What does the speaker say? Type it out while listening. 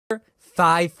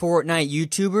5 Fortnite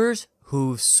YouTubers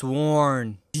who've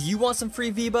sworn. Do you want some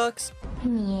free V-Bucks?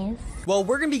 Yes. Well,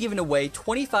 we're gonna be giving away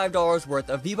 $25 worth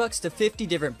of V-Bucks to 50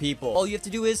 different people. All you have to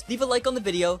do is leave a like on the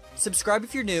video, subscribe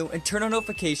if you're new, and turn on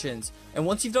notifications. And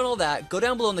once you've done all that, go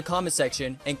down below in the comment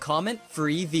section and comment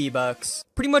free V-Bucks.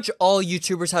 Pretty much all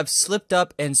YouTubers have slipped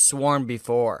up and sworn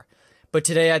before. But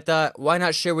today I thought, why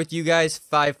not share with you guys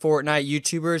 5 Fortnite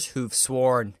YouTubers who've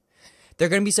sworn. There are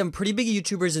gonna be some pretty big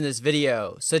YouTubers in this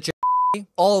video, such as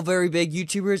all very big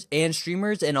YouTubers and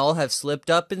streamers, and all have slipped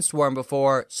up and sworn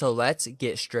before, so let's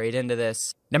get straight into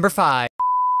this. Number 5.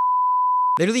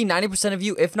 Literally 90% of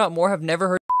you, if not more, have never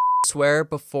heard swear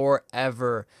before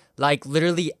ever. Like,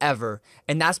 literally ever.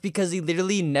 And that's because he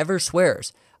literally never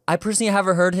swears. I personally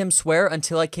haven't heard him swear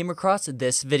until I came across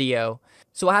this video.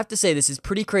 So I have to say, this is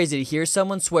pretty crazy to hear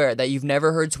someone swear that you've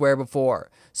never heard swear before.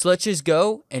 So let's just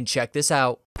go and check this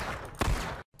out.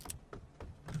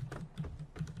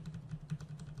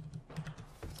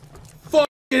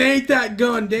 It ain't that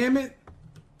gun, damn it.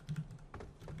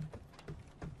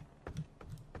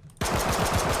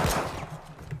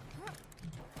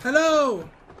 Hello.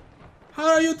 How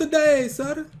are you today,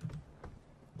 sir?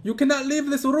 You cannot leave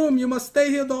this room. You must stay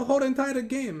here the whole entire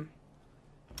game.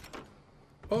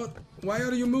 Oh, why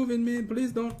are you moving, man?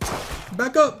 Please don't.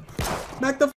 Back up.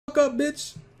 Back the fuck up,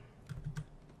 bitch.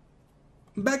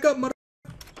 Back up, mother.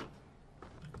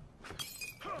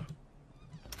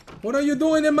 What are you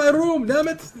doing in my room, damn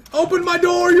it? Open my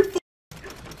door, you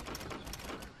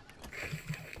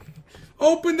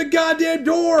Open the goddamn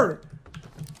door!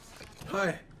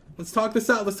 Hi. Let's talk this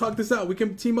out, We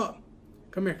can team up.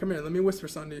 Come here, let me whisper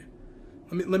something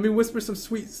to you. Let me whisper some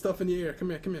sweet stuff in your ear. Come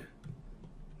here.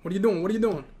 What are you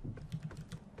doing?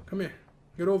 Come here.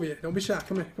 Get over here. Don't be shy.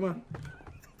 Come on.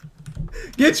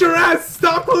 Get your ass!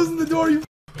 Stop closing the door, you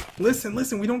Listen,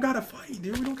 we don't gotta fight,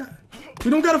 dude. We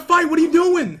don't gotta fight. What are you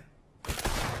doing?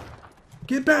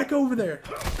 Get back over there.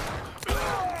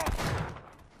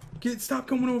 Stop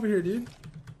coming over here, dude.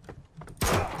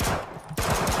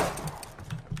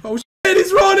 Oh shit,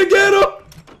 he's running, get him!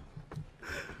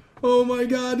 Oh my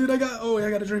god, dude, I got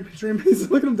a dream.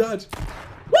 Look at him dodge.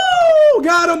 Woo!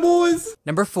 Got him, boys!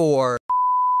 Number 4.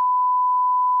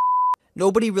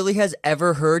 Nobody really has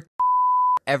ever heard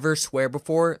ever swear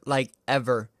before, like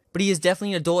ever. But he is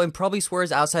definitely an adult and probably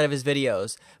swears outside of his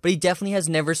videos. But he definitely has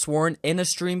never sworn in a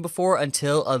stream before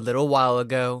until a little while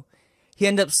ago. He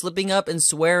ended up slipping up and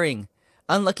swearing.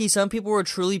 Unlucky, some people were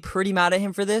truly pretty mad at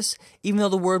him for this, even though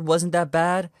the word wasn't that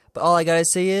bad. But all I gotta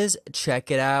say is,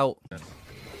 check it out.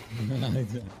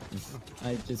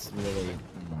 I just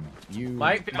really...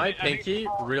 My pinky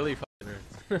really fucking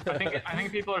hurts. I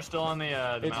think people are still on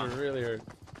the it's mountain. really hurt.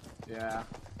 Yeah.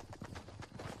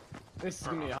 This is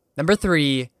gonna be Number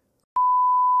 3.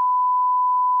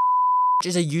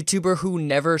 Is a YouTuber who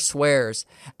never swears.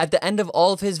 At the end of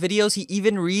all of his videos, he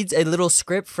even reads a little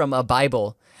script from a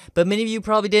Bible. But many of you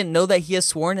probably didn't know that he has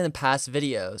sworn in the past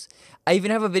videos. I even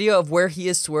have a video of where he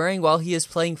is swearing while he is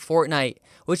playing Fortnite,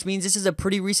 which means this is a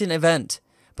pretty recent event.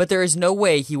 But there is no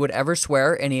way he would ever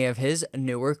swear any of his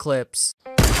newer clips.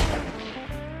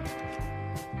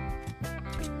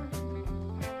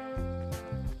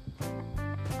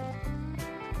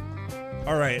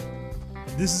 Alright,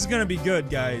 this is gonna be good,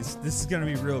 guys. This is gonna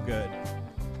be real good.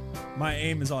 My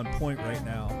aim is on point right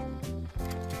now.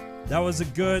 That was a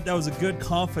good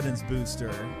confidence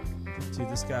booster to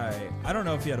this guy. I don't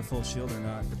know if he had a full shield or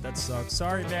not, but that sucks.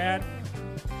 Sorry, Dad.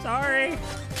 Sorry.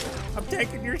 I'm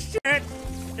taking your shit.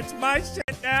 It's my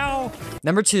shit now.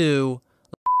 Number 2.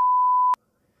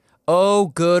 Oh,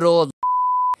 good old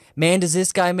man, does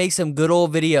this guy make some good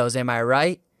old videos, am I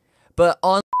right? But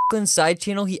on side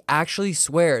channel, he actually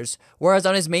swears, whereas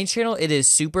on his main channel, it is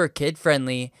super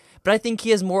kid-friendly. But I think he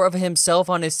has more of himself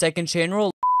on his second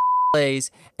channel,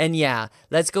 plays. And yeah,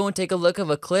 let's go and take a look of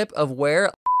a clip of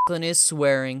where is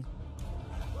swearing.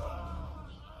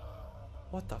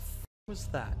 What the f was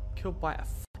that? Killed by a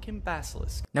fucking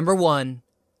basilisk. Number 1.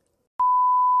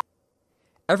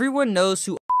 Everyone knows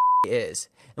who is.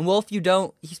 And well, if you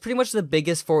don't, he's pretty much the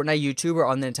biggest Fortnite YouTuber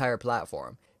on the entire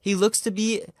platform. He looks to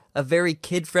be a very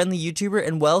kid-friendly YouTuber,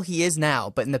 and well, he is now,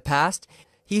 but in the past,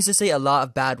 he used to say a lot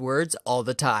of bad words all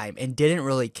the time and didn't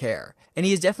really care. And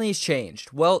he has definitely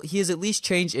changed. Well, he has at least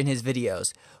changed in his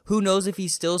videos. Who knows if he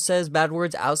still says bad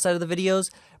words outside of the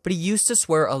videos, but he used to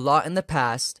swear a lot in the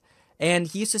past, and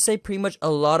he used to say pretty much a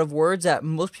lot of words that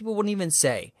most people wouldn't even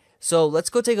say. So let's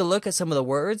go take a look at some of the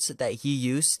words that he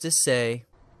used to say.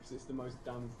 It's the most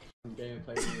dumb game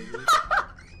I've played in years.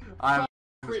 I'm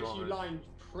Rich, you lying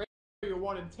prick. You're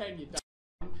 1 in 10, you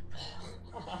dumb.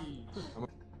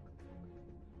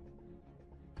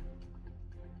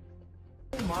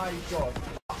 my god.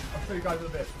 I'll show you guys in a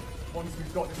bit. Once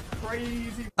we've got this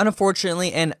crazy...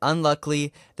 Unfortunately and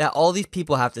unluckily that all these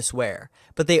people have to swear,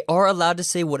 but they are allowed to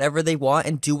say whatever they want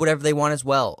and do whatever they want as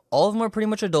well. All of them are pretty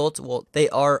much adults. Well, they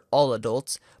are all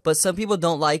adults, but some people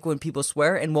don't like when people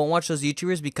swear and won't watch those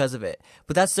YouTubers because of it,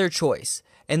 but that's their choice.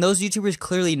 And those YouTubers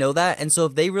clearly know that, and so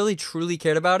if they really truly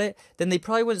cared about it, then they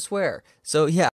probably wouldn't swear. So yeah.